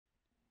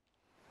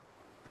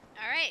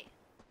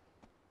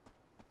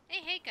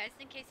guys,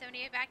 in case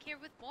Oni back here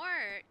with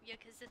more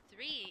Yakuza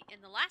 3.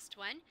 In the last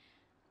one,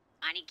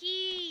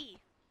 Aniki!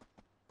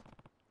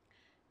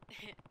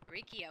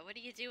 Rikia, what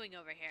are you doing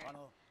over here?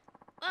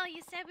 Well,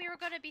 you said we were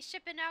going to be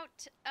shipping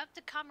out up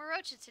to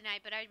Kamurocho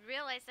tonight, but I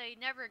realized I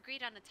never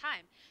agreed on the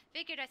time.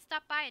 Figured I'd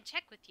stop by and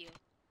check with you.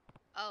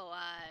 Oh,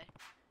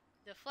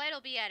 the flight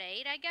will be at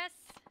 8, I guess?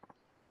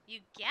 You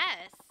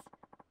guess?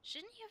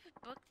 Shouldn't you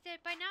have booked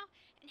it by now?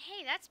 And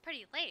hey, that's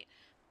pretty late.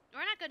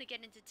 We're not going to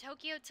get into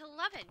Tokyo till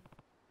 11.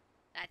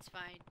 That's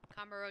fine.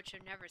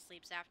 Kamurocho never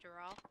sleeps after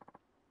all.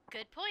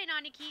 Good point,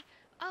 Aniki.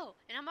 Oh,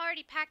 and I'm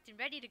already packed and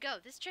ready to go.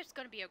 This trip's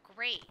going to be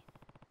great.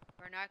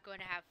 We're not going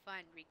to have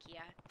fun,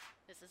 Rikia.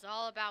 This is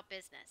all about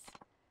business.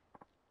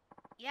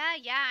 Yeah,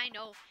 I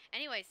know.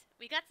 Anyways,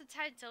 we got some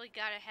time until we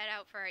gotta head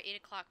out for our 8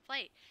 o'clock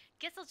flight.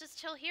 Guess I'll just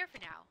chill here for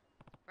now.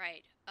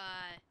 Right,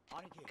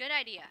 Aniki. good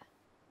idea.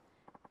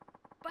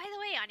 By the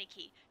way,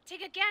 Aniki,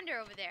 take a gander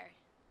over there.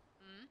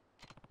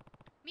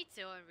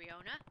 Mitsuo and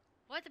Riona.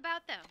 What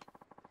about them?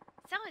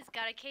 Someone's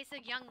got a case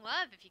of young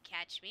love, if you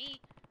catch me.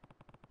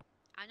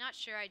 I'm not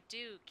sure I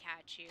do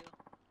catch you.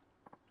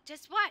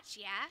 Just watch,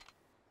 yeah?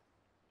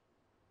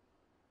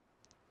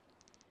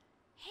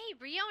 Hey,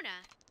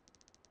 Riona.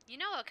 You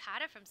know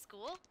Okada from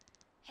school?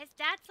 His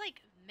dad's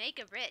like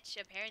mega rich.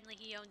 Apparently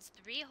he owns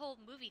 3 whole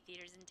movie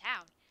theaters in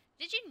town.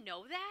 Did you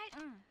know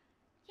that?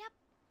 Yep.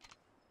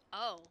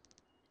 Oh.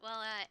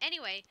 Well,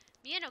 anyway,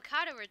 me and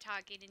Okada were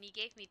talking and he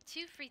gave me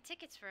 2 free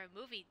tickets for a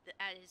movie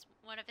at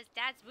one of his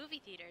dad's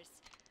movie theaters.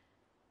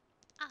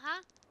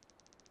 Uh-huh.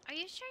 Are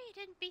you sure you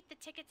didn't beat the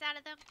tickets out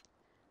of them?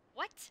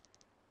 What?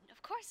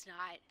 Of course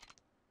not.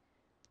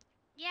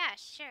 Yeah,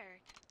 sure.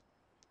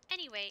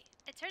 Anyway,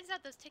 it turns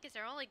out those tickets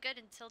are only good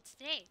until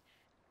today.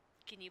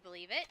 Can you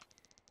believe it?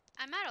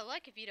 I'm out of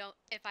luck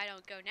if I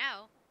don't go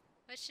now.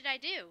 What should I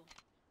do?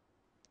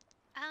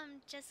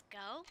 Just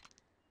go?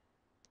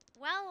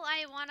 Well,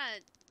 I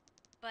wanna,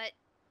 but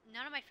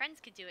none of my friends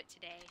could do it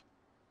today.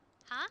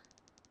 Huh?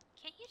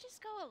 Can't you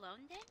just go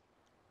alone then?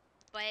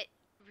 But,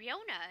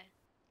 Riona,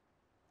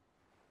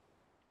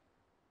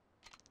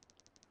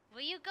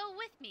 will you go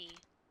with me?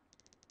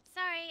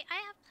 Sorry, I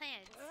have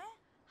plans.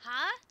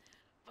 Huh?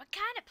 What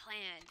kind of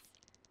plans?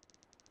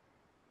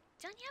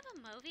 Don't you have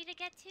a movie to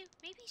get to?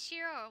 Maybe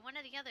Shiro or one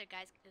of the other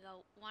guys could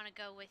want to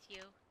go with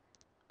you.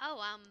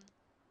 Oh,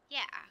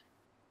 yeah.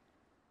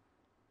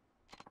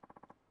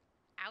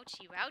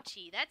 Ouchie,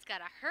 ouchie, that's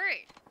gotta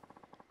hurt.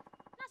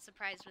 Not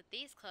surprised with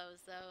these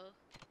clothes, though.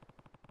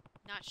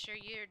 Not sure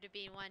you're to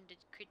be one to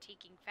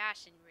critiquing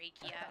fashion,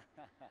 Rikia.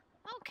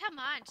 Oh, come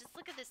on, just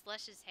look at this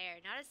luscious hair.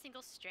 Not a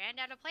single strand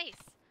out of place.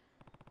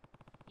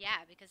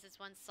 Yeah, because it's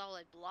one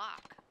solid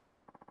block.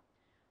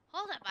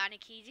 Hold up,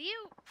 Aniki, do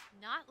you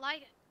not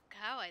like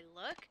how I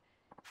look?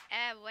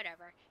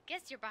 Whatever.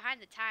 Guess you're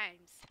behind the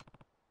times.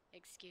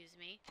 Excuse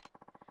me.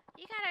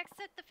 You gotta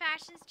accept the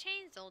fashion's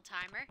changed,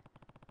 old-timer.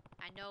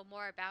 I know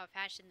more about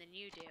fashion than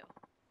you do.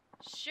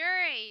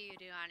 Sure you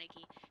do,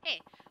 Aniki. Hey,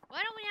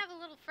 why don't we have a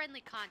little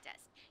friendly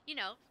contest? You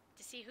know,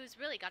 to see who's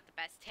really got the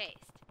best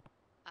taste.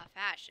 A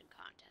fashion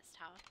contest,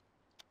 huh?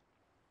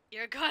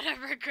 You're gonna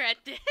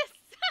regret this.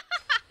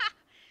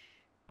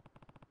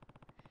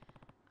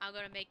 I'm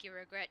gonna make you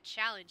regret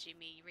challenging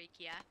me,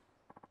 Rikia.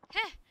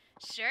 Heh,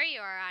 sure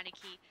you are,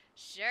 Aniki.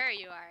 Sure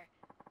you are.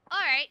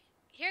 Alright,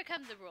 here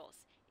come the rules.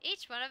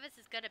 Each one of us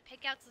is gonna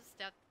pick out some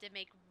stuff to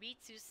make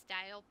Mitsu's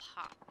style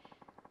pop.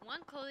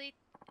 1 clothing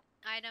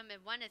item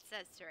and 1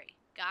 accessory.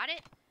 Got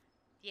it?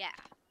 Yeah.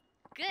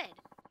 Good.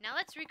 Now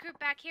let's recruit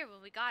back here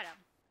when we got him.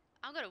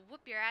 I'm gonna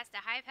whoop your ass to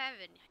high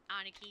heaven,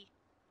 Aniki.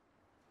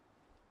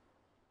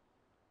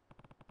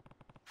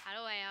 How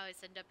do I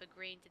always end up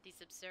agreeing to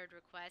these absurd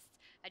requests?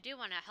 I do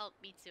want to help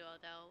Mitsuo,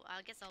 though.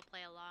 I guess I'll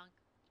play along.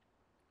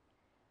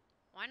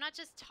 Why not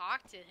just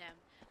talk to him?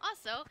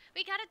 Also,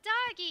 we got a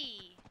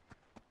doggy!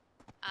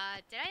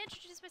 Did I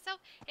introduce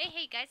myself?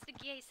 Hey guys,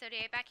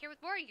 Yakuza back here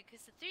with more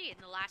Yakuza 3. In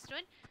the last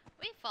one,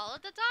 we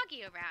followed the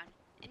doggy around.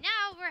 And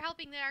now we're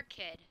helping our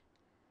kid.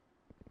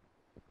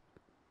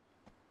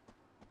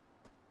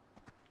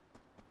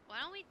 Why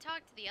don't we talk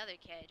to the other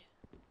kid?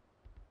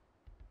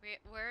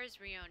 Where is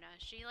Riona?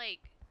 She, like,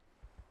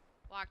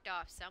 walked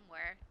off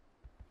somewhere.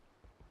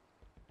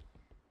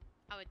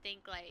 I would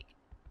think, like,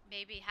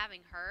 maybe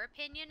having her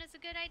opinion is a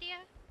good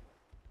idea.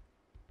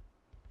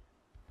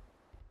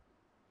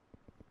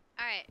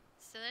 Alright,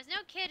 so there's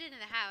no kid in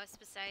the house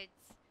besides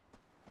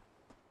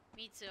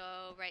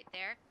Mitsuo right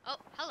there. Oh,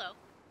 hello.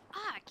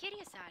 Ah,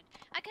 Kiryu-san.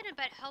 I couldn't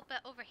but help but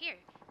overhear.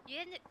 You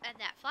and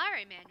that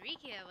flowery man,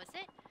 Rikia, was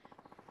it?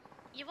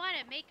 You want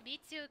to make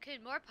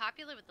Mitsuo-kun more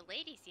popular with the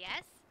ladies,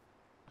 yes?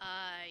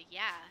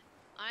 Yeah.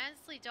 I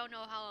honestly don't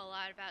know a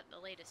lot about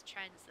the latest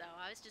trends, though.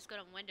 I was just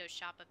gonna window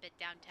shop a bit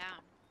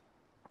downtown.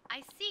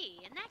 I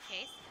see. In that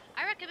case,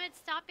 I recommend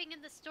stopping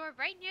in the store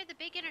right near the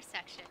big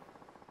intersection.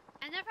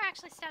 I never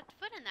actually stepped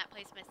foot in that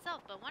place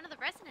myself, but one of the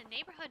resident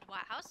neighborhood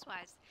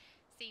housewives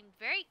seemed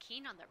very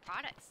keen on their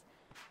products.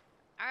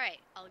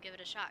 Alright, I'll give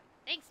it a shot.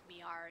 Thanks,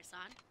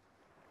 Miyara-san.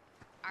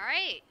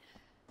 Alright,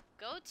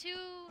 go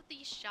to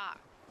the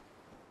shop.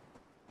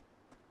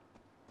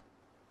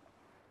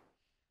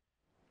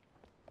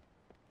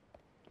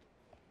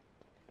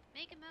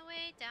 making my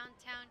way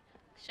downtown,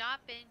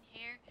 shopping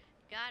here.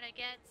 Gotta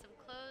get some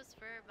clothes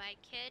for my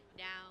kid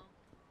now.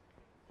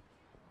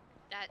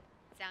 That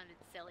sounded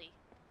silly.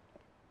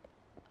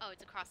 Oh,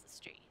 it's across the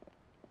street.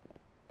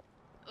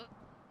 Oh,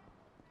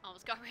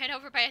 almost got ran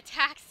over by a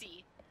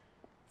taxi.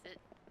 Is it?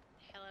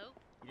 Hello?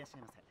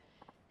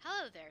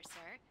 Hello there,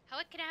 sir.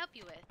 What can I help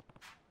you with?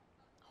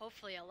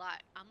 Hopefully a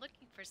lot. I'm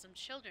looking for some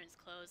children's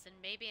clothes and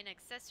maybe an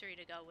accessory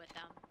to go with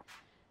them.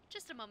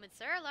 Just a moment,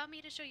 sir. Allow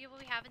me to show you what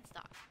we have in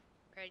stock.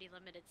 Pretty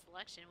limited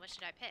selection. What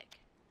should I pick?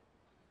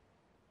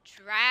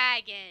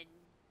 Dragon.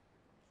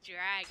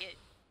 Dragon.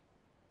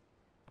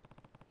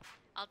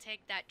 I'll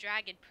take that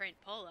dragon print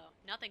polo.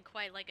 Nothing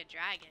quite like a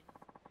dragon.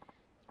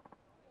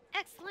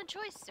 Excellent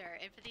choice, sir.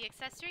 And for the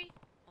accessory?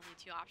 Only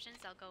 2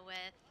 options. I'll go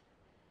with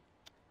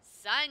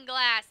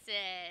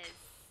sunglasses.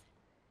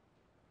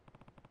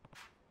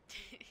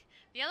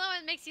 The other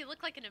one makes you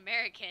look like an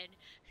American,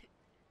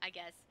 I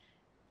guess.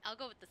 I'll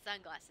go with the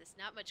sunglasses.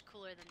 Not much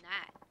cooler than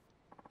that.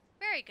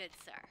 Very good,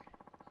 sir.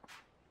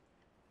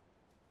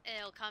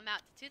 It'll come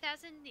out to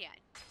 2,000 yen.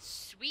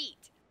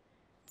 Sweet.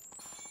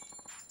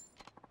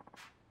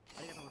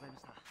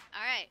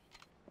 Alright.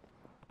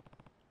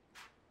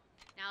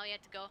 Now we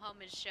have to go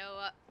home and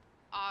show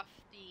off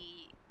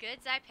the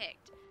goods I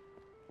picked.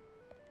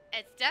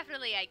 It's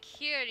definitely a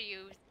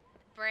Kiryu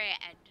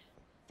brand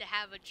to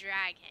have a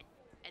dragon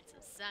and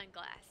some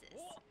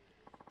sunglasses.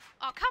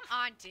 Oh, come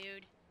on,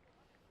 dude.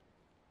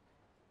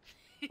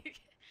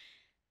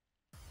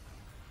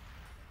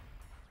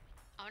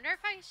 I wonder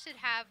if I should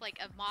have like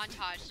a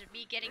montage of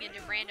me getting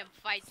into random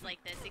fights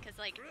like this, because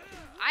like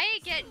I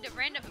get into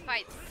random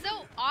fights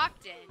so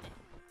often.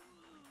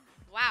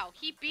 Wow,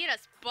 he beat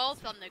us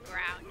both on the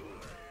ground.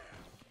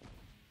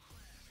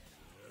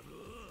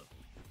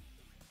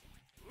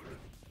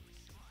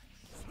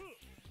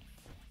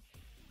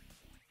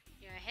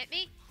 You gonna hit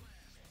me?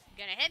 You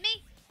gonna hit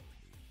me?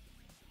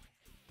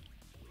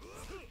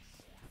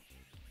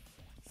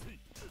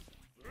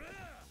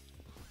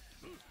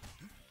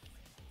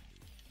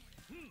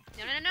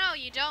 No, no, no,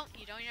 you don't.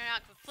 You're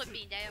not gonna flip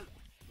me, damn.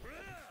 No,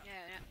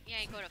 you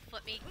ain't gonna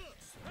flip me.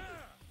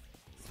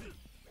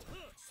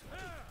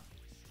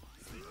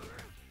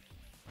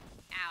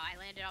 Ow, I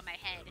landed on my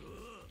head.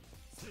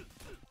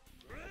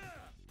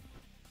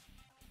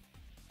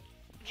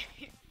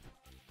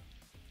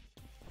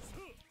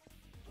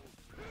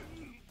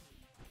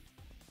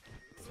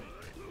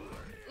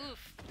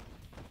 Oof.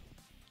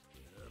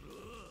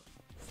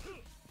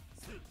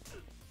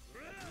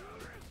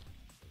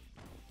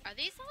 Are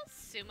these all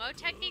sumo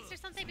techniques or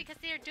something? Because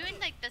they're doing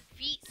like the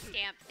feet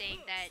stamp thing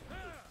that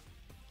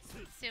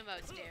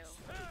sumos do.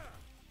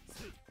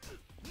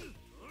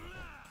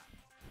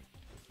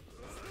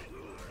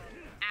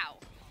 Ow.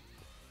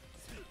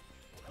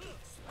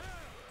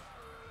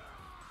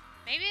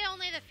 Maybe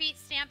only the feet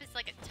stamp is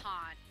like a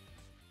taunt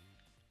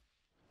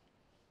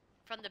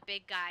from the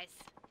big guys.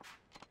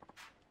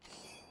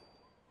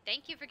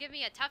 Thank you for giving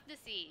me a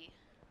toughness-y.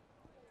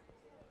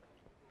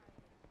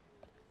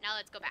 Now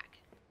let's go back.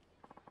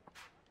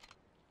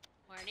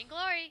 Morning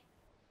glory.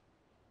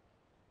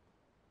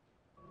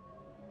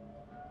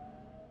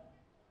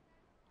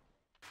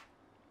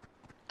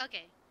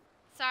 Okay.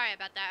 Sorry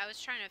about that. I was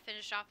trying to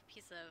finish off a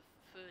piece of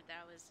food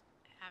that I was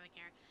having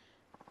here.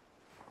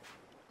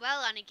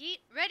 Well,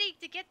 Aniki, ready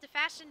to get the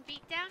fashion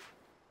beat down?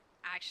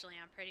 Actually,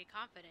 I'm pretty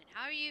confident.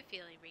 How are you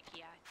feeling,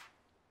 Rikia?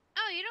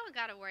 Oh, you don't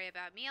gotta worry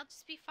about me. I'll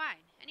just be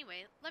fine.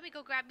 Anyway, let me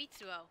go grab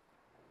Mitsuo.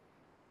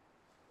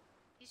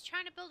 He's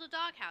trying to build a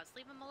doghouse.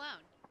 Leave him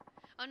alone.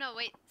 Oh no,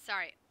 wait.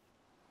 Sorry.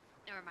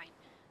 Never mind.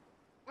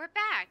 We're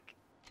back,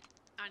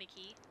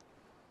 Aniki.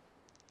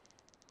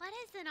 What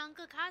is it,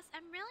 Uncle Cos?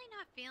 I'm really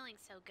not feeling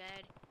so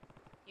good.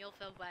 You'll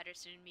feel better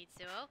soon,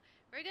 Mitsuo.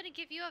 We're gonna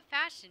give you a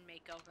fashion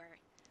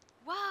makeover.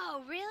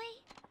 Whoa,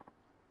 really?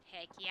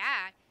 Heck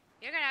yeah.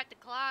 You're gonna have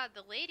to claw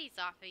the ladies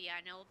off of you,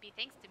 and it'll be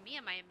thanks to me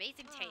and my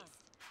amazing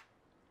taste.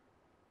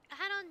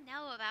 I don't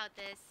know about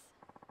this.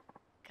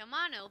 Come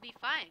on, it'll be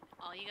fine.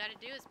 All you gotta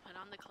do is put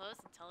on the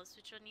clothes and tell us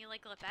which one you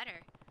like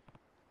better.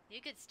 You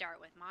could start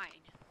with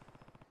mine.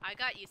 I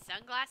got you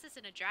sunglasses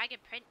and a dragon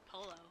print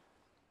polo.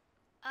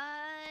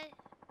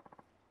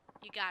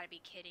 You gotta be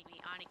kidding me,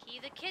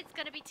 Aniki. The kid's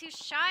gonna be too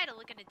shy to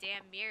look in a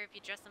damn mirror if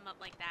you dress him up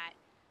like that.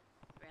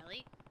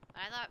 Really?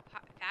 But I thought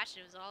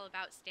fashion was all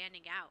about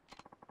standing out.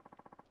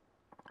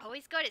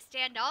 Always go to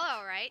stand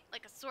alright,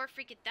 like a sore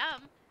freaking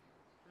thumb.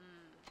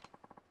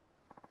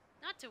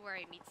 Not to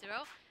worry,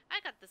 Mitsuo.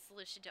 I got the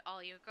solution to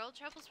all your girl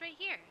troubles right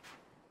here.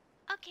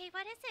 Okay,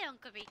 what is it,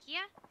 Uncle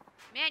Rikia?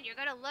 Man, you're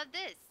gonna love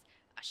this.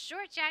 A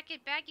short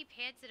jacket, baggy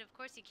pants, and of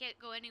course you can't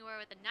go anywhere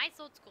with a nice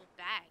old school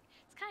bag.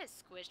 It's kind of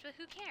squished, but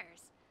who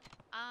cares?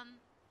 Come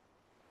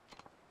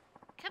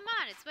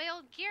on, it's my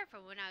old gear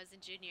from when I was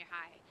in junior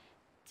high.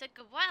 Took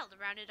a while to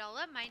round it all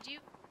up, mind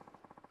you.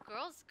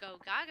 Girls go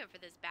gaga for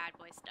this bad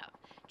boy stuff.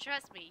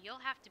 Trust me,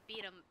 you'll have to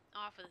beat 'em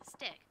off with a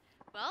stick.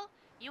 Well,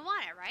 you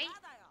want it, right?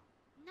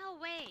 No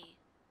way.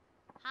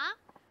 Huh?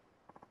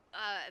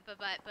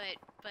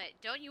 But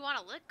don't you want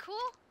to look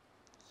cool?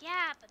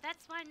 Yeah, but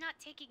that's why I'm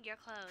not taking your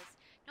clothes.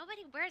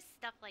 Nobody wears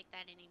stuff like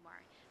that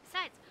anymore.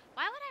 Besides,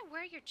 why would I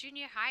wear your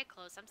junior high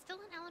clothes? I'm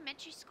still in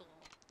elementary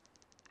school.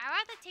 I'd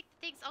rather take the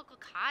things Uncle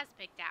Kaz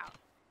picked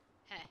out.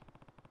 Heh,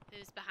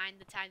 who's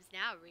behind the times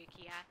now,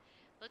 Rukia?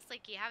 Looks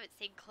like you haven't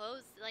seen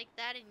clothes like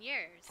that in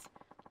years.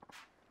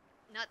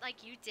 Not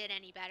like you did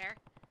any better.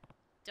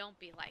 Don't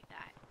be like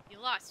that. You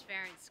lost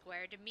fair and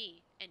square to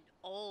me, an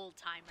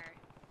old-timer.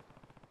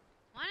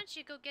 Why don't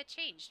you go get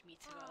changed,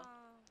 Mitsuo?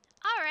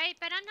 Alright,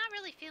 but I'm not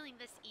really feeling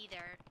this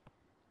either.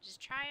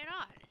 Just try it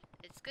on.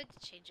 It's good to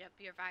change up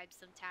your vibes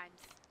sometimes.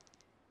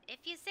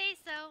 If you say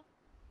so.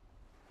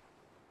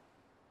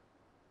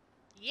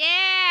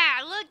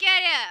 Yeah! Look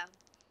at him!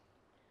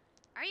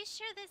 Are you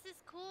sure this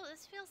is cool?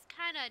 This feels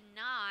kinda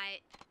not.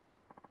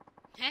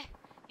 Heh,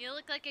 you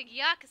look like a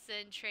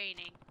Yakuza in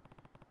training.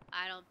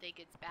 I don't think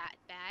it's bad.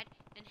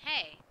 And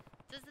hey,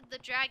 doesn't the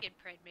dragon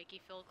print make you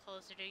feel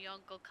closer to your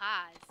Uncle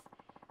Kaz?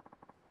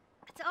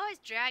 It's always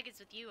dragons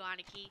with you,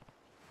 Aniki.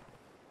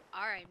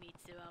 Alright,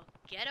 Mitsuo.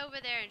 Get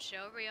over there and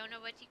show Riona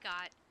what you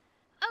got.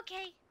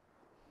 Okay.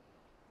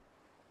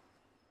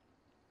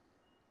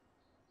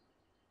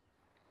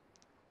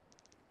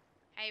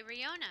 Hey,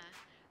 Riona.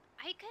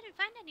 I couldn't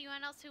find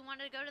anyone else who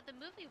wanted to go to the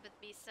movie with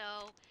me,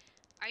 so...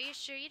 Are you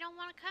sure you don't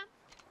want to come?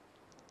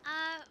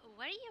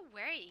 What are you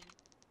wearing?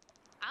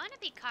 I want to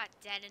be caught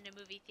dead in a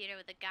movie theater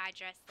with a guy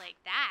dressed like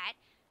that.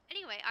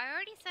 Anyway, I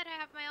already said I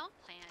have my own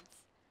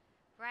plans.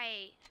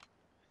 Right.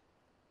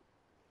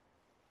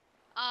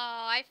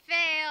 Oh, I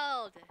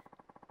failed!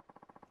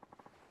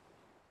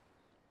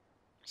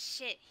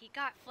 Shit, he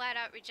got flat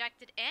out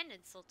rejected and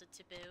insulted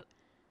to boot.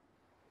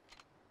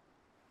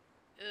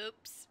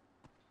 Oops.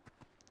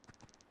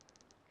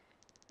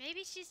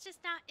 Maybe she's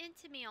just not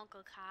into me,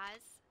 Uncle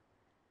Kaz.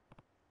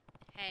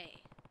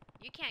 Hey,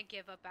 you can't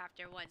give up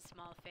after one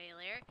small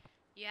failure.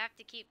 You have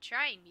to keep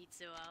trying,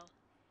 Mitsuo.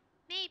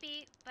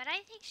 Maybe, but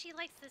I think she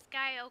likes this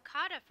guy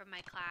Okada from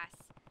my class.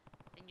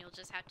 Then you'll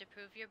just have to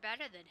prove you're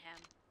better than him.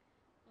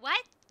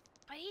 What?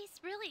 But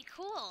he's really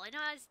cool, and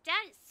his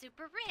dad is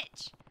super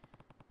rich.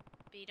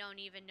 But you don't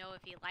even know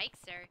if he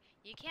likes her.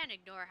 You can't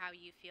ignore how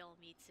you feel,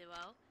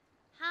 Mitsuo.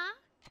 Huh?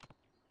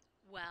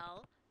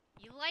 Well,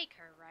 you like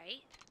her,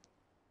 right?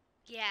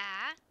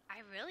 Yeah,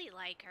 I really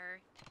like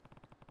her.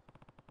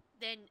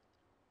 Then,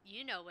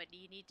 you know what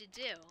you need to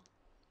do.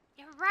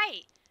 You're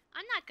right.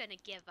 I'm not gonna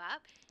give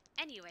up.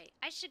 Anyway,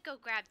 I should go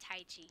grab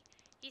Taichi.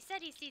 He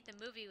said he'd see the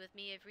movie with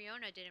me if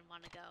Riona didn't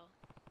want to go.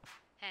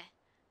 Heh,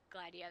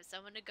 glad you have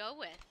someone to go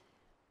with.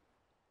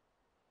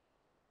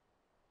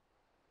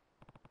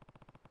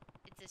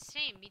 It's a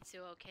shame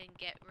Mitsuo can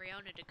get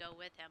Riona to go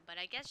with him, but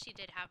I guess she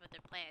did have other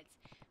plans.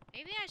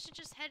 Maybe I should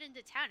just head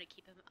into town to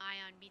keep an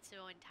eye on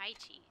Mitsuo and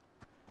Taichi.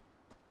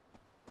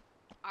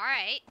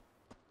 Alright,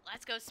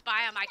 let's go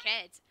spy on my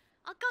kids.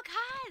 Uncle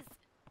Kaz!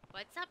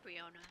 What's up,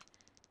 Riona?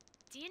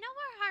 Do you know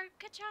where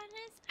Haruka-chan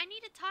is? I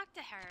need to talk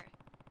to her.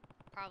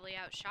 Probably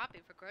out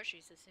shopping for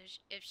groceries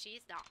if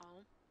she's not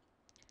home.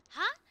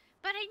 Huh?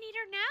 But I need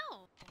her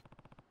now.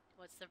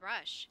 What's the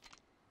rush?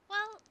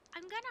 Well,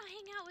 I'm gonna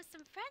hang out with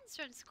some friends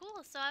from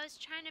school, so I was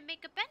trying to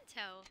make a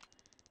bento.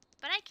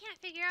 But I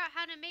can't figure out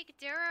how to make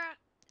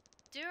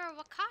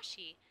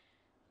wakashi.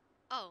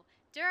 Oh,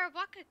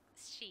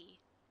 wakashi.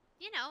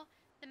 You know,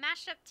 the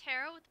mashed up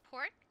taro with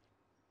pork.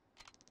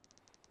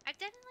 I've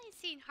definitely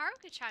seen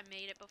Haruka-chan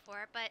made it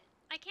before, but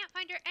I can't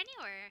find her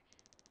anywhere.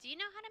 Do you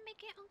know how to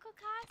make it, Uncle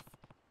Kaz?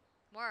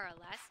 More or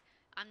less.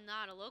 I'm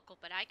not a local,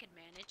 but I can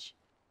manage.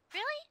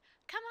 Really?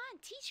 Come on,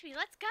 teach me.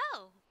 Let's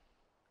go.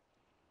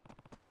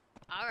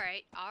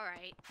 Alright.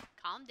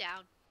 Calm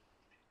down.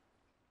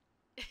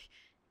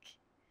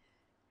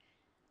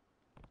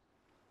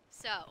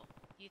 So,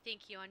 you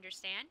think you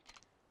understand?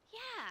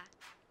 Yeah.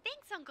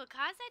 Thanks, Uncle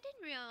Kaz. I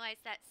didn't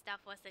realize that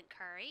stuff wasn't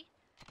curry.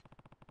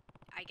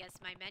 I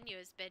guess my menu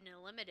has been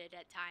limited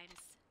at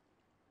times.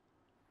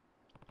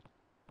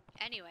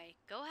 Anyway,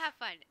 go have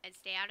fun and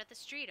stay out of the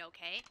street,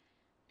 okay?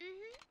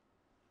 Mm-hmm.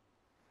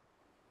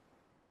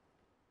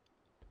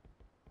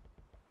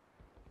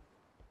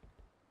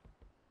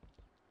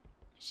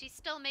 She's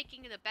still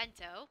making the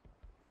bento.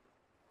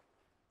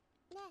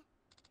 Nah.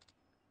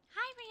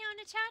 Hi,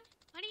 Riona-chan.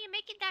 What are you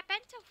making that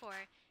bento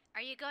for?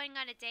 Are you going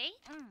on a date?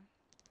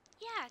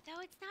 Yeah,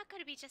 though it's not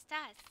going to be just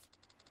us.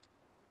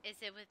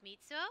 Is it with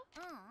Mitsuo?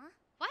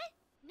 What?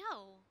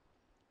 No.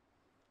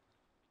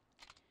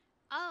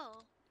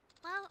 Oh,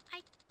 well,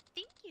 I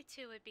think you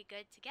two would be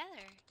good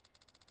together.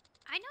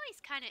 I know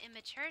he's kind of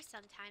immature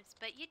sometimes,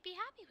 but you'd be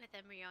happy with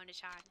him,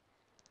 Riona-chan.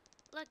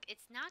 Look,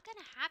 it's not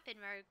gonna happen,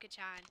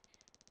 Maruka-chan.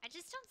 I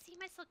just don't see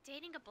myself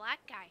dating a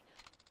black guy.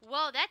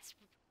 Whoa, that's...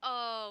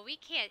 Oh, we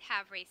can't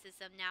have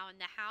racism now in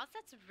the house.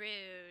 That's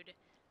rude.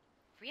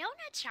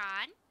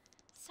 Riona-chan?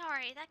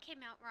 Sorry, that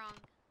came out wrong.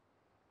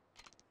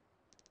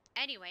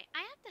 Anyway, I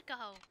have to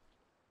go.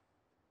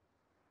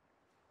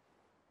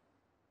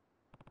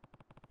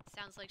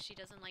 Sounds like she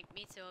doesn't like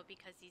Mitsuo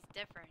because he's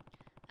different.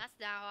 That's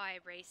not how I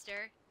raised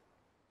her.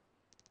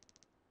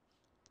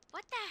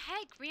 What the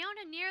heck?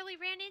 Riona nearly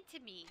ran into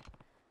me.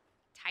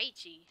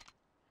 Taichi.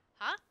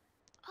 Huh?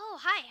 Oh,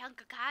 hi,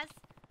 Uncle Kaz.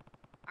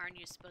 Aren't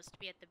you supposed to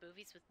be at the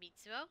movies with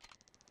Mitsuo?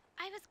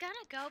 I was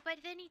gonna go, but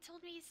then he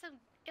told me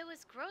it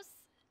was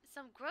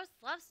some gross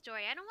love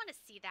story. I don't want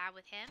to see that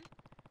with him.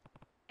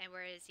 And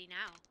where is he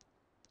now?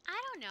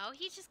 I don't know.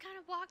 He just kind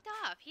of walked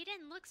off. He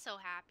didn't look so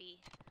happy.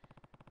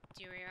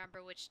 Do you remember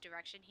which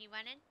direction he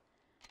went in?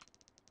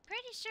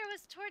 Pretty sure it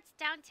was towards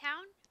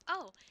downtown.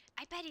 Oh,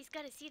 I bet he's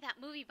gonna see that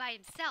movie by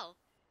himself.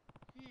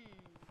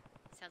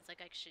 Sounds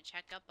like I should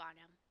check up on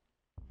him.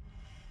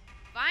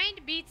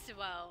 Find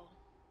Mitsuo.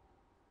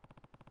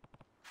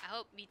 I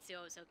hope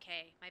Mitsuo is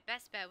okay. My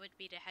best bet would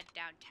be to head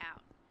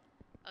downtown.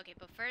 Okay,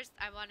 but first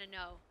I want to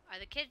know, are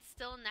the kids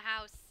still in the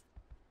house?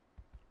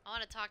 I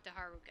want to talk to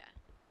Haruka.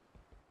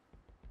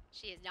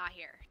 She is not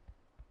here.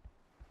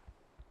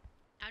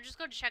 I'm just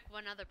going to check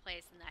one other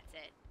place and that's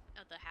it.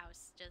 Of the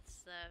house.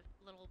 Just the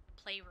little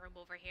playroom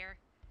over here.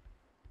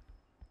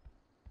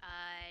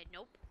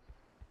 Nope.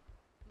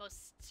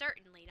 Most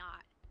certainly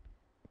not.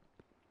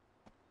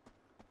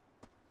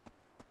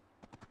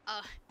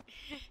 Oh,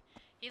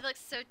 he looks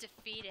so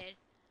defeated.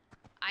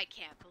 I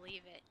can't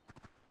believe it.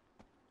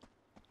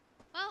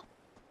 Well,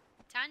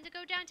 time to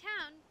go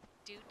downtown.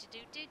 Do.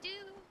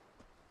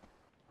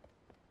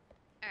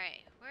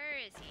 Alright, where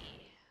is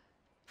he?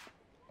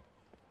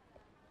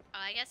 Oh,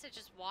 I guess I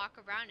just walk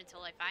around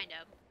until I find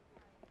him.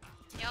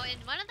 You know,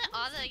 in one of the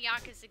other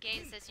Yakuza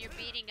games, as you're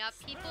beating up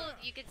people,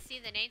 you can see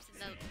the names in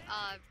the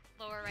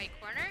lower right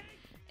corner.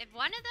 In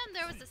one of them,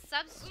 there was a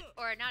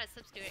not a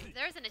substitute,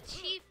 there was an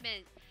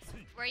achievement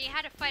where you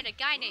had to fight a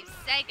guy named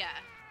Sega.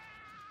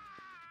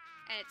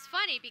 And it's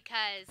funny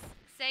because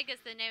Sega's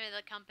the name of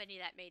the company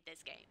that made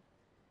this game.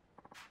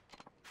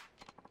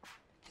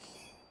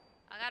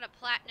 I got a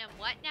platinum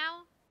what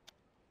now?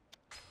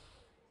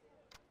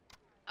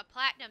 A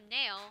platinum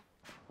nail?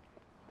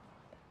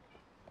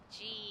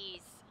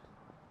 Jeez.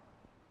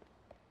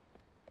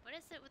 What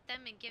is it with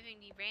them and giving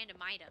me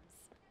random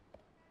items?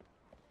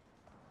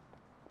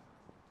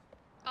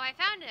 Oh, I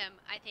found him,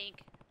 I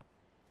think.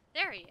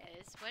 There he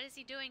is. What is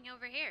he doing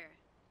over here?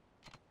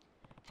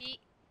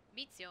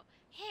 Mitsuo.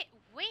 Hey,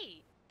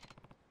 wait!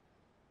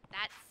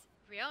 That's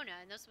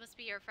Riona, and those must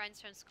be your friends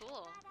from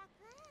school.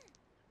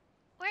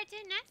 Where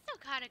to next,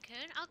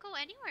 Okada-kun? I'll go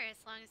anywhere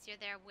as long as you're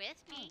there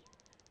with me.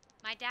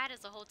 My dad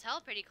has a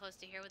hotel pretty close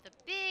to here with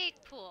a big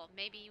pool.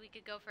 Maybe we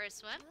could go for a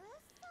swim?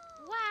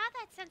 Wow,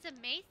 that sounds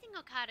amazing,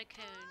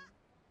 Okada-kun.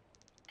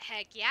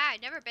 Heck yeah,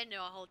 I've never been to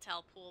a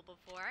hotel pool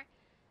before.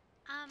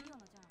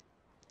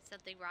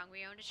 Something wrong,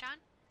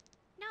 Riona-chan?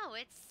 No,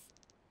 it's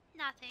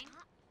nothing.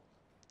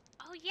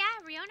 Oh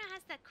yeah, Riona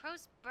has that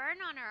crow's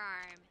burn on her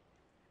arm.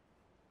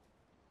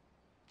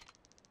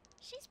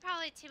 She's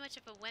probably too much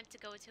of a wimp to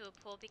go to a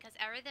pool because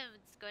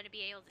everyone's going to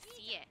be able to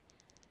see it.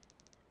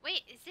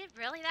 Wait, is it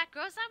really that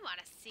gross? I want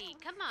to see.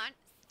 Come on.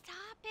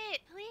 Stop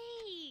it,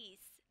 please.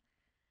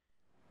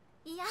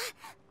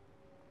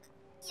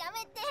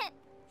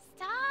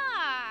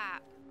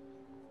 Stop.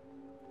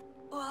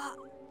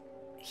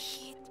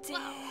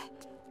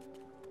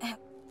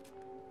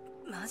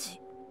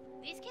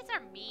 These kids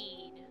are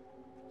mean.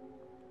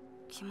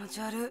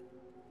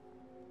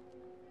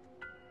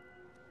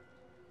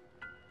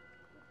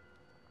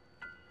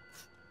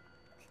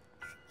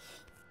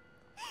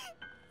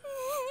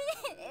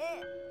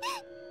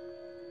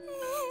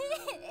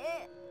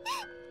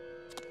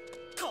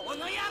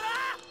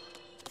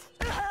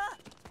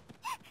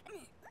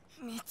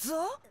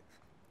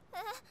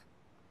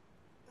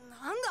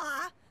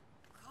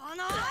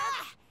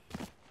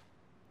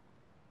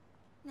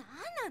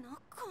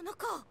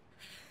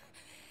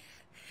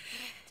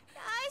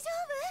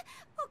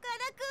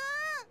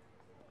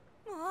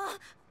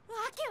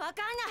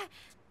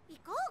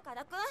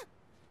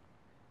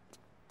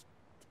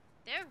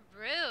 They're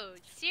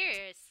rude,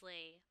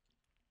 seriously.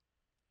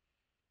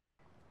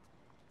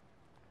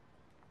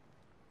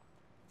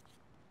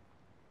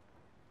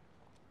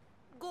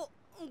 Go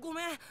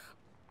めん。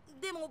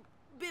でも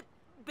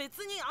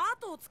別に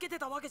後をつけて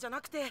たわけじゃ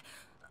なくて、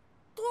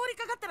通り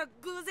かかったら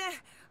偶然。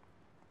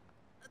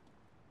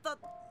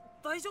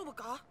大丈夫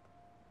か？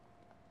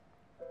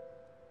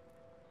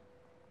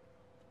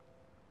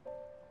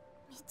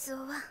三尾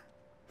は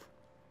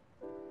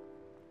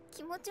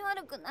気持ち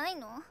悪くない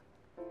の？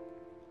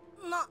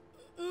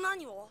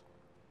何を？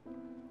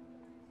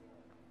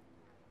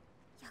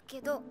や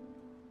けど。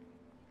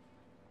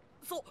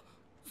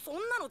そ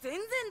んなの全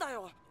然だ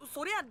よ。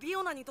そりゃリ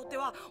オナにとって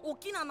は大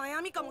きな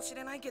悩みかもし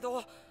れないけ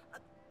ど、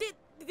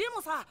で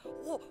もさ、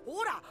ほ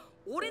ら、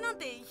俺なん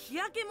て日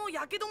焼けも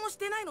やけどもし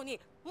てないのに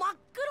真っ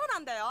黒な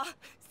んだよ。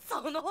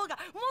その方が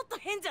もっと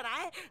変じゃな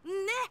い？ね。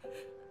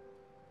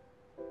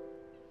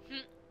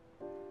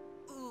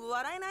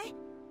笑えない？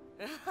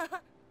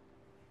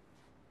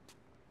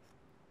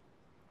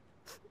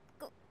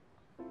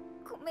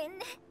ごめん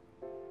ね。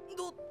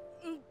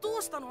ど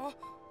うしたの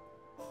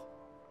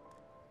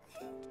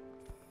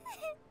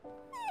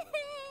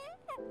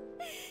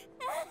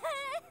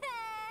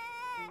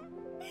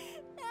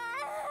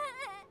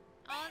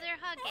？Oh, they're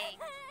hugging.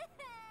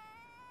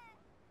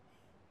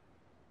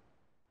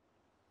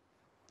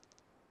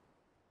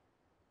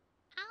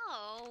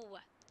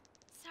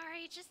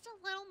 just a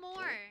little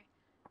more.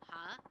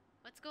 Huh?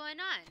 What's going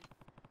on?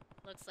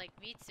 Looks like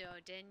Mitsuo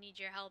didn't need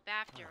your help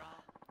after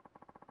all.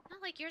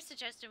 Not like your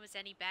suggestion was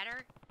any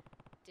better.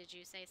 Did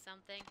you say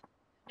something?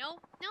 No,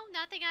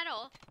 nothing at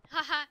all.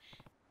 Haha.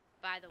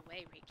 By the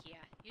way, Rikia,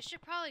 you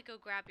should probably go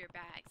grab your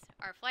bags.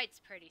 Our flight's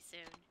pretty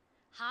soon.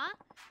 Huh?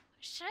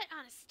 Shit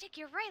on a stick,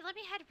 you're right. Let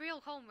me head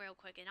home real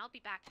quick and I'll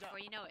be back before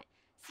you know it.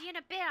 See you in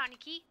a bit,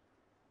 Aniki.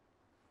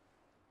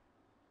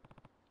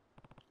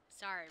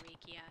 Sorry,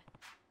 Rikia.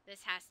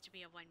 This has to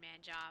be a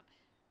one-man job.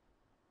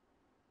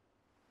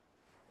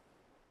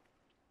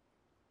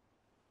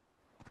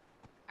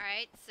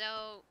 Alright,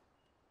 so...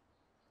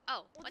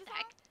 Oh, what the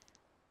heck?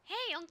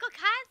 Hey, Uncle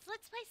Kaz,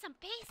 let's play some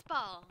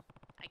baseball.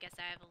 I guess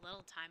I have a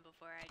little time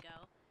before I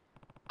go.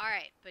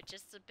 Alright, but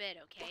just a bit,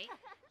 okay?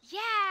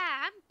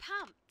 Yeah, I'm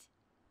pumped.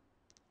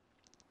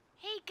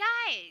 Hey,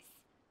 guys.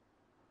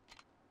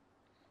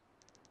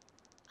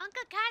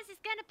 Uncle Kaz is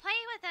gonna play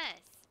with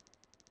us.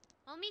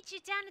 We'll meet you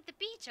down at the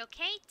beach,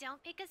 okay?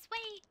 Don't make us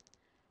wait.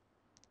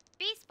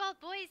 Baseball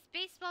boys,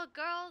 baseball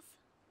girls.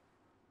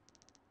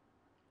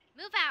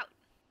 Move out.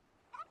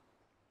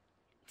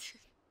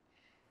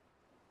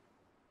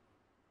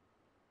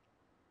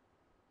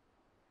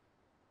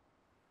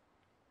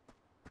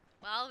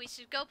 Well, we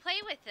should go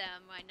play with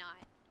them. Why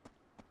not?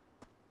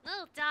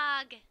 Little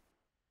dog.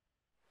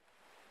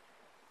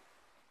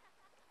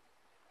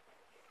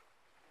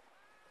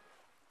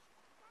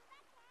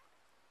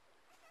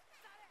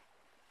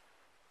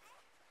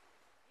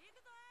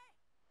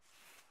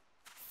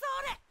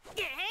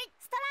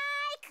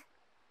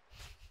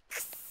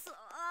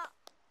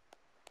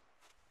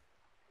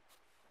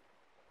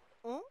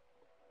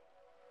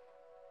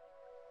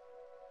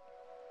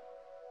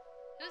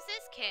 Who's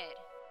this kid?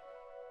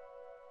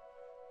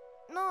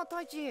 なあ、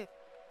太一。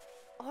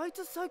あい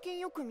つ最近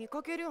よく見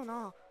かけるよ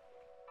な。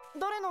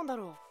誰なんだ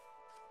ろう。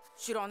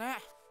知らね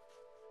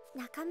え。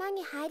仲間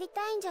に入り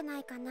たいんじゃな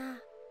いかな。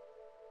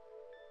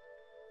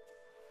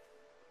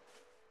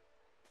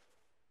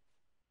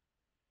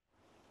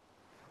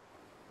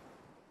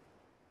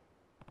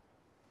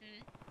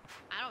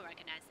I don't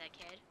recognize that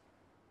kid.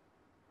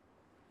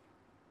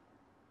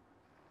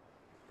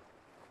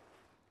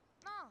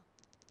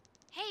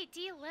 Hey,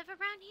 do you live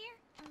around here?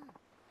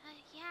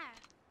 Yeah.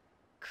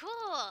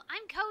 Cool,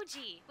 I'm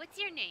Koji. What's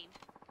your name?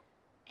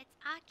 It's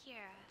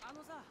Akira.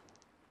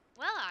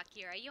 Well,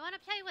 Akira, you want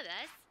to play with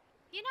us?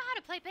 You know how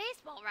to play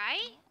baseball,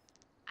 right?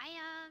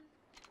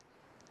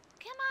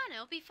 Come on,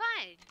 it'll be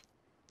fun.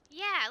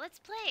 Yeah, let's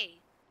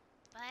play.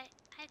 But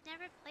I've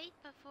never played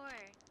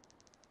before.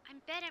 I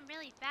bet I'm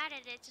really bad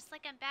at it, just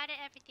like I'm bad at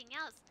everything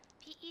else.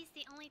 PE's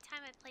the only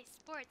time I play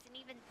sports, and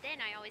even then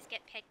I always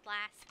get picked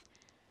last.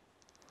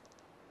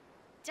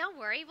 Don't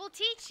worry, we'll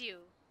teach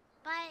you.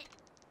 But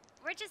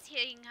we're just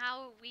hearing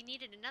how we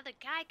needed another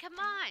guy. Come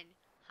on.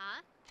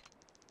 Huh?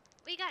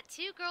 We got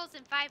 2 girls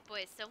and 5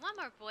 boys, so 1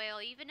 more boy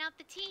will even out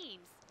the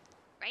teams.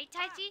 Right,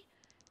 Taiji?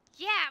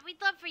 Yeah,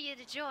 we'd love for you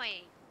to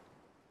join.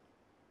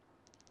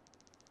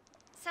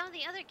 Some of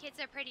the other kids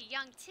are pretty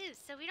young too,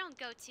 so we don't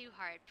go too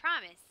hard.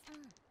 Promise.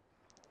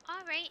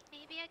 Alright,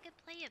 maybe I could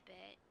play a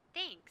bit.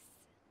 Thanks.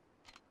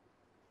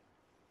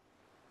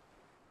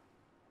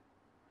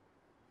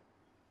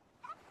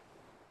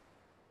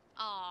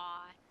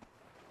 Aww.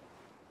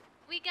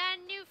 We got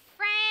a new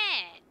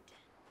friend.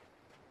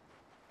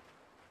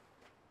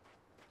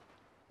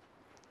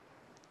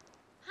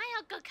 Hi,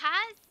 Uncle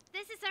Kaz.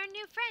 This is our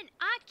new friend,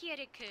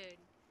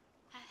 Akira-kun.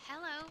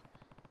 Hello.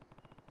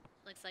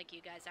 Looks like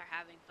you guys are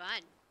having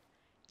fun.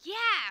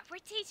 Yeah,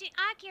 we're teaching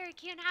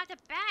Akira-kun how to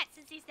bat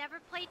since he's never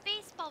played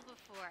baseball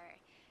before.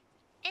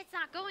 It's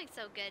not going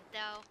so good,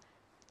 though.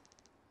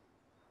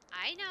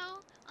 I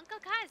know. Uncle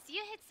Kaz,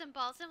 you hit some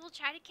balls and we'll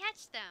try to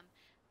catch them.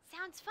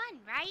 Sounds fun,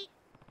 right?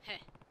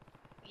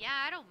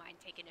 Yeah, I don't mind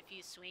taking a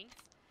few swings.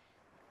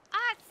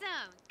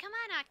 Awesome! Come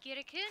on,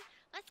 Akira-kun.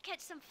 Let's catch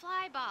some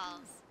fly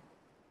balls.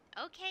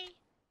 Okay.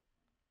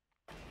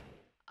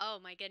 Oh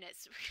my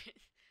goodness.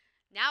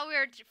 Now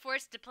we're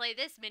forced to play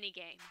this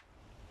minigame.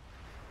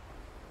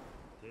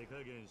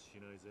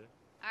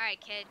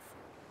 Alright, kids.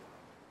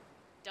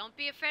 Don't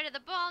be afraid of the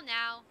ball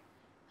now.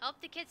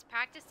 Help the kids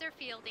practice their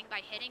fielding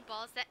by hitting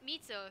balls that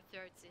Mitsuo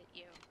throws at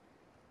you.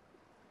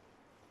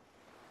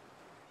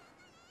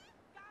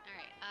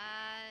 Alright,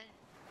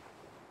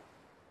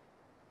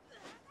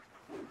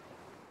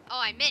 Oh,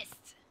 I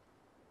missed.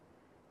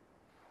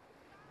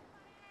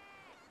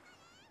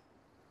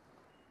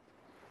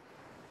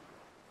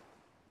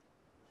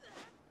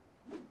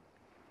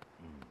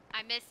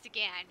 I missed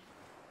again.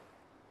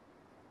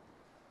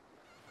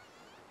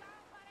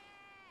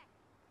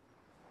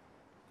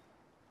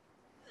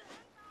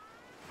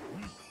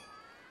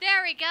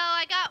 There we go,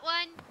 I got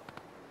one.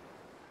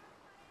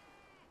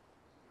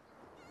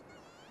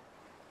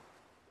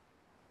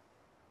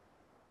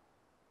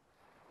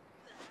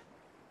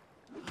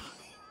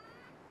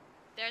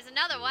 There's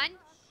another one.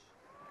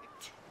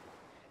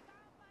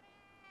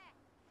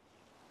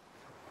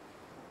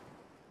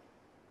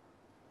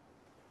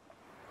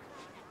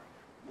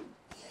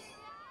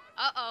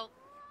 Uh-oh.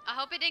 I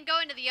hope it didn't go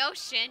into the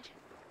ocean.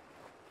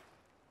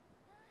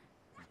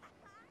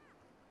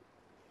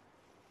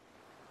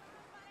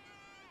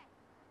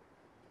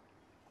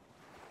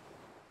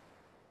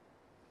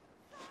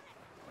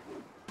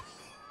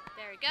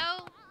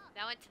 go.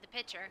 That went to the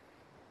pitcher.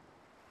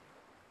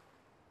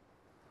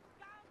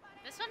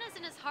 This one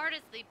isn't as hard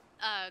as the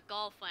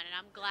golf one, and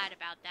I'm glad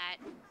about that.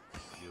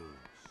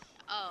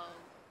 Oh.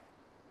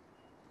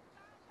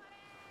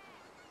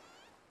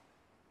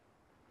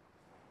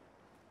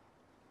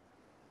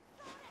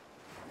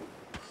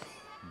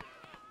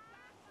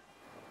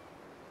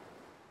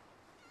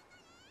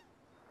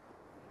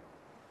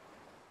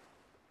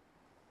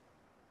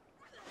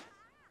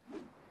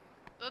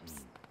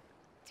 Oops.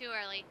 Too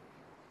early.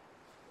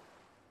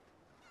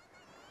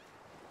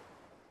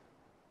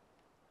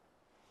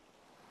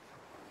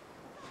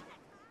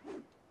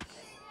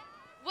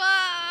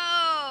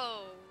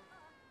 Whoa!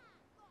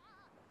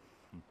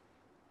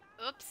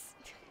 Oops.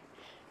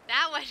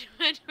 That one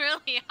went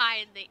really high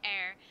in the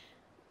air.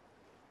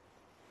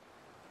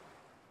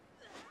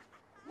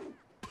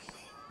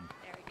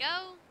 There we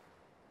go.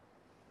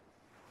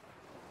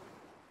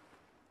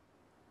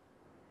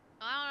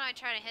 Why don't I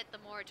try to hit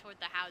them more toward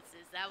the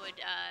houses? That would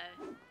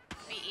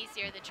be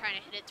easier than trying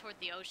to hit it toward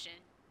the ocean.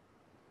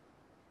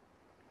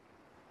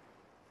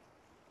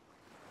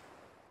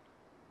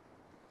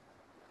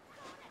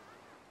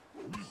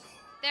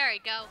 There we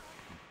go.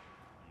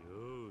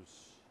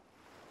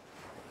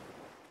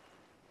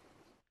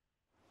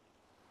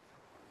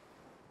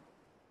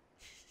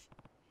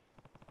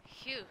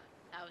 Phew,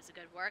 that was a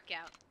good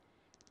workout.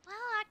 Well,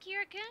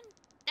 Akira-kun,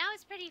 that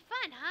was pretty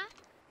fun, huh?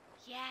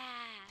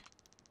 Yeah.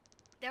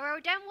 Then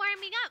we're done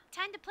warming up.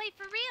 Time to play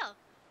for real.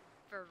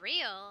 For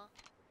real?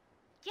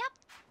 Yep.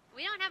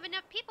 We don't have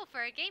enough people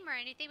for a game or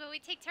anything, but we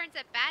take turns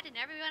at bat and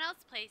everyone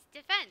else plays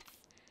defense.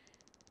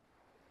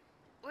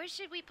 Where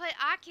should we put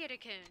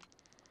Akira-kun?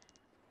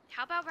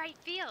 How about right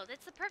field?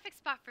 It's the perfect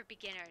spot for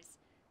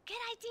beginners. Good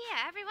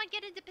idea. Everyone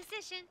get into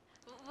position.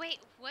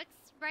 Wait,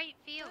 what's right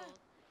field?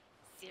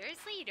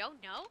 Seriously, you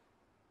don't know?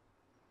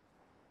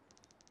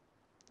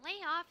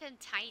 Lay off him,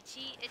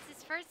 Taichi. It's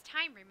his first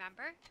time,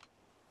 remember?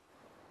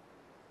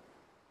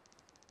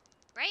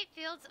 Right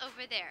field's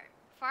over there,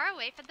 far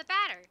away from the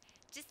batter.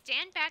 Just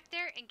stand back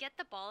there and get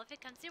the ball if it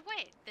comes your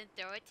way. Then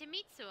throw it to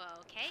Mitsuo,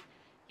 okay?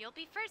 You'll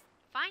be first.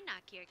 Fine,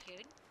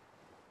 Akira-kun.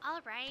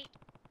 Alright.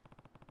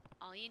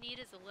 All you need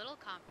is a little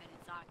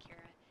confidence,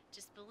 Akira.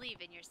 Just believe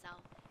in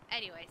yourself.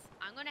 Anyways,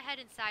 I'm gonna head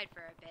inside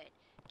for a bit.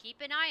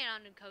 Keep an eye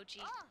on him,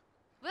 Koji.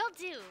 Will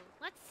do.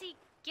 Let's see.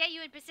 Get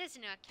you in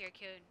position,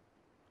 Akira-kun.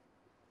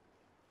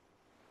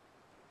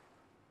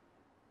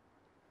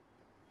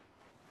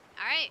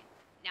 Alright.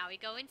 Now we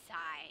go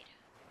inside.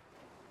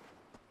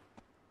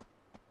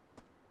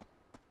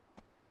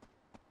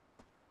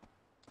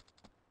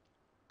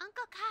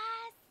 Uncle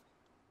Kaz!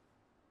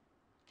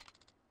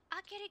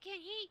 Akira-kun,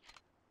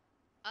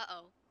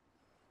 Uh-oh.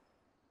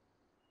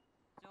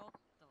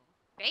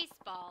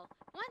 Baseball?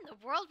 What in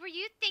the world were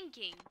you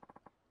thinking?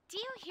 Do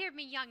you hear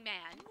me, young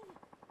man?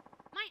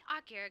 My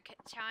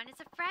Akira-chan is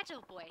a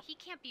fragile boy. He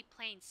can't be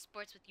playing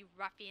sports with you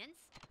ruffians.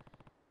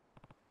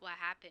 What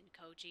happened,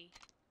 Koji?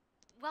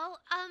 Well,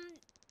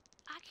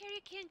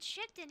 Akira-kun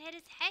tripped and hit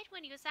his head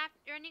when he was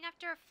running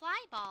after a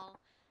fly ball.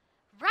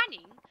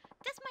 Running?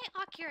 Does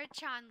my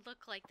Akira-chan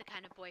look like the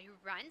kind of boy who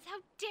runs?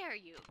 How dare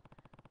you?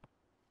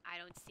 I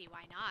don't see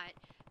why not.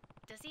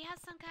 Does he have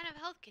some kind of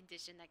health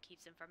condition that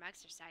keeps him from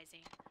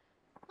exercising?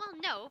 Well,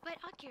 no, but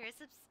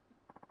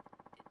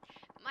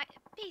my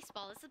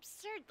baseball is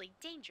absurdly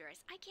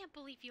dangerous. I can't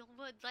believe you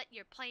would let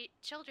your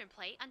children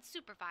play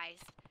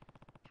unsupervised.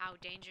 How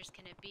dangerous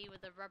can it be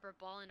with a rubber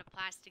ball and a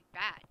plastic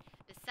bat?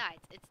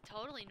 Besides, it's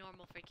totally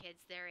normal for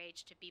kids their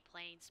age to be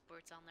playing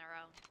sports on their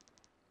own.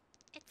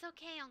 It's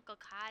okay, Uncle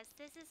Kaz.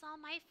 This is all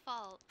my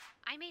fault.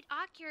 I made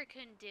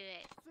Akira-kun do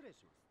it.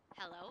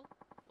 Hello?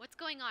 What's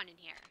going on in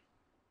here?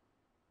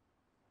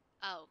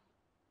 Oh.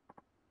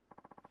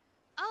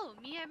 Oh,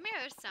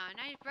 Miyamura-san.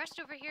 I rushed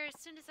over here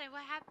as soon as I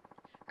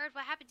heard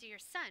what happened to your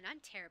son. I'm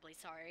terribly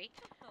sorry.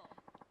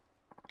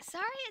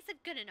 Sorry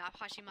isn't good enough,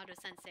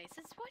 Hashimoto-sensei.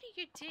 Since what are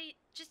you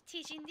just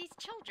teaching these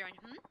children,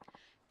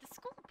 The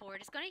school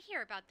board is going to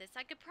hear about this.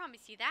 I could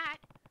promise you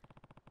that.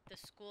 The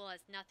school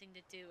has nothing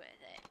to do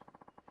with it.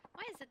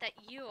 Why is it that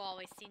you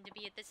always seem to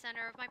be at the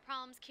center of my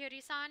problems,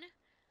 Kiryu-san?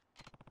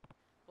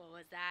 What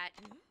was that?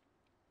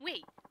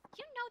 Wait,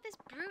 you know this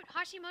brute,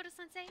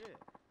 Hashimoto-sensei?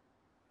 Yeah.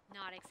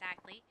 Not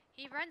exactly.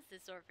 He runs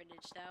this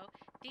orphanage, though.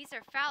 These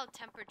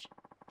foul-tempered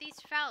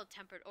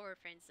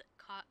orphans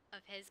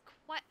of his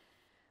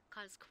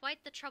caused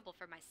quite the trouble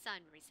for my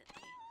son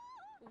recently.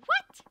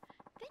 What?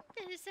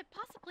 Then is it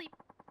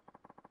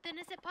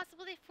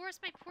possible they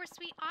forced my poor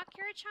sweet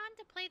Akira-chan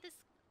to play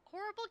this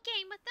horrible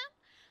game with them?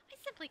 I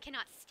simply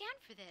cannot stand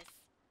for this.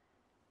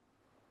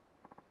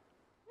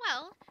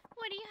 Well,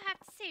 what do you have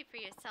to say for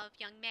yourself,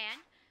 young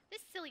man?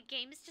 This silly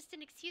game is just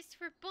an excuse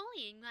for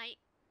bully my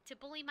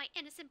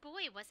innocent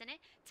boy, wasn't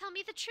it? Tell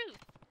me the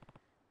truth.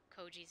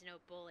 Koji's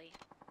no bully.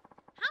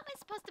 How am I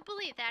supposed to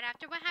believe that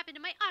after what happened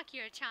to my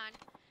Akira-chan?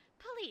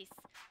 Police!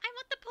 I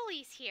want the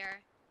police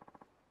here.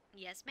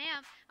 Yes,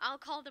 ma'am. I'll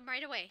call them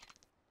right away.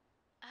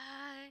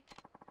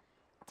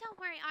 Don't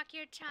worry,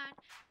 Akira-chan.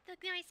 The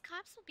nice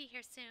cops will be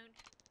here soon.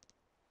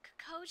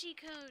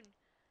 Koji-kun.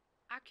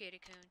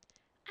 Akira-kun,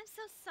 I'm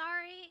so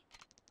sorry.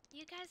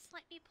 You guys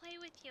let me play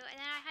with you, and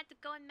then I had to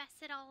go and mess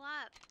it all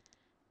up.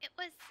 It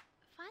was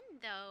fun,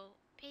 though.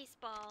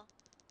 Baseball.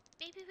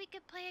 Maybe we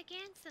could play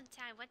again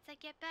sometime once I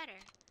get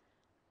better.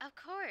 Of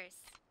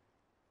course.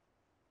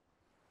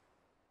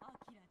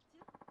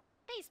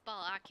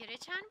 Baseball,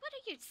 Akira-chan, what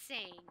are you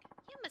saying?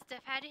 You must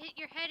have had to hit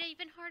your head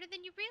even harder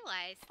than you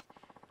realized.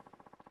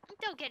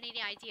 Don't get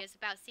any ideas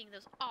about seeing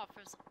those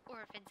awful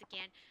orphans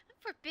again. I'm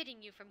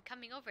forbidding you from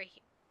coming over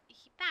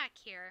back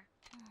here.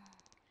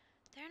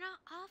 They're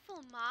not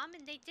awful, Mom,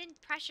 and they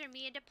didn't pressure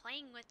me into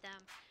playing with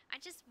them.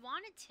 I just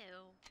wanted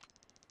to.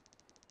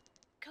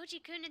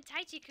 Koji-kun and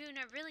Taichi-kun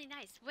are really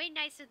nice, way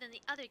nicer than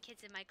the other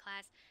kids in my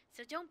class,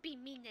 so don't be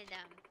mean to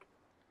them.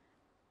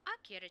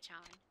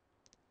 Akira-chan.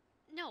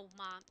 No,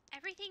 Mom.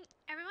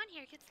 Everyone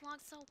here gets along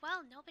so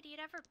well,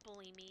 nobody'd ever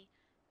bully me.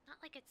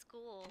 Not like at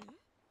school.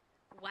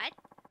 What?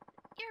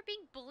 You're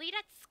being bullied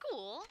at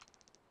school?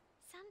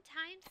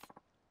 Sometimes.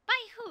 By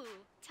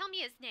who? Tell me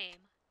his name.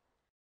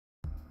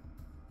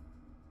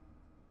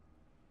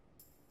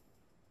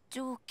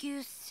 上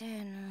級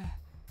生の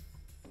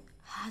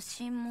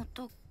橋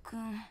本く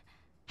ん。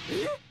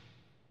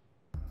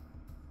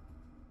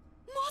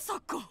まさ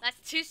か。 That's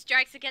 2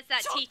 strikes against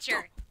that ちょっと。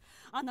 teacher.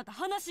 あなた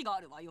話が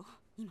あるわよ。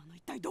今の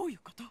一体どういう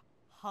こと？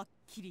はっ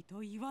きりと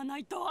言わな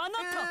いとあな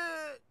た。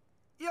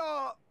い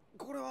や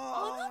これ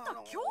は。あな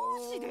た教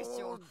師で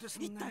しょ。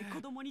一体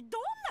子供にど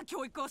んな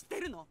教育をして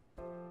るの？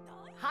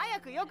早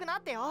く良くな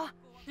ってよ。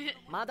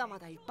まだま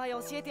だいっぱい教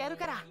えてやる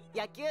から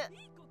野球。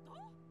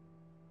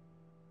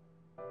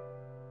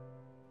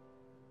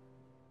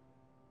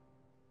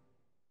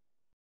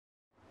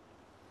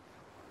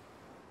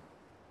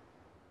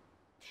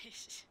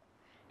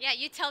Yeah,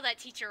 you tell that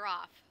teacher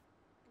off.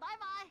 バイ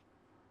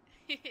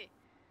バイ。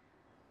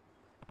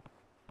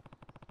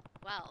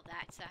Well,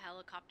 that's a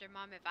helicopter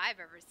mom if I've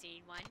ever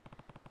seen one.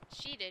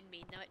 She didn't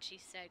mean what she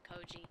said,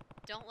 Koji.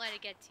 Don't let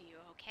it get to you,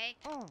 okay?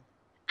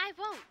 I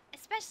won't,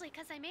 especially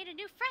because I made a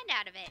new friend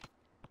out of it.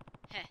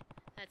 Heh,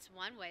 that's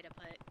one way to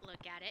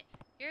look at it.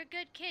 You're a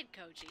good kid,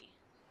 Koji.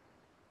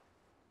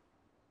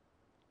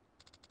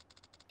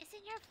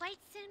 Isn't your flight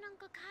soon,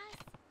 Uncle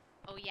Kaz?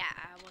 Oh yeah,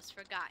 I almost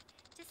forgot.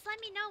 Just let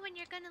me know when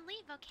you're gonna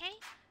leave, okay?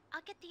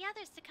 I'll get the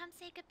others to come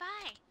say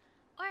goodbye.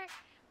 Or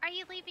are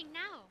you leaving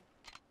now?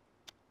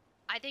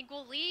 I think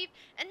we'll leave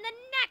in the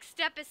next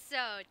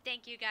episode.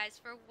 Thank you guys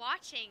for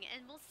watching,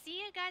 and we'll see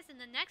you guys in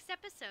the next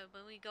episode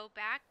when we go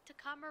back to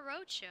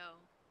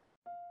Kamurocho.